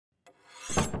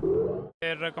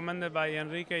Recommended by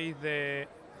Enrique is the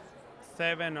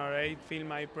 7 or 8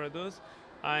 film I produce.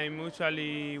 I'm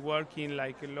usually working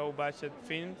like low budget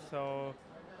films, so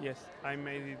yes, I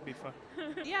made it before.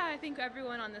 Yeah, I think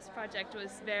everyone on this project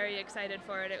was very excited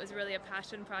for it. It was really a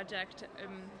passion project.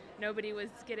 Nobody was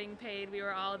getting paid. We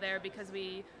were all there because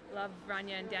we love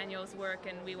Rania and Daniel's work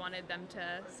and we wanted them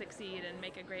to succeed and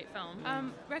make a great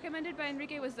film. Recommended by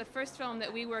Enrique was the first film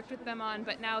that we worked with them on,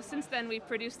 but now since then we've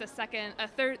produced their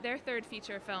third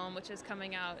feature film, which is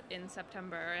coming out in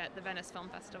September at the Venice Film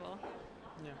Festival.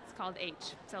 Yeah. It's called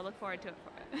H, so look forward to it.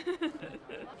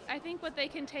 I think what they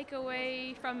can take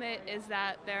away from it is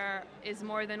that there is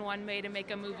more than one way to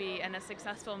make a movie and a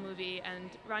successful movie,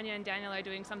 and Rania and Daniel are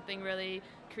doing something really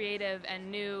creative and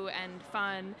new and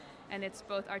fun, and it's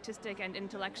both artistic and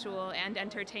intellectual and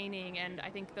entertaining, and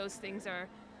I think those things are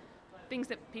things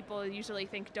that people usually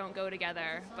think don't go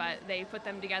together, but they put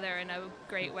them together in a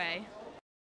great way.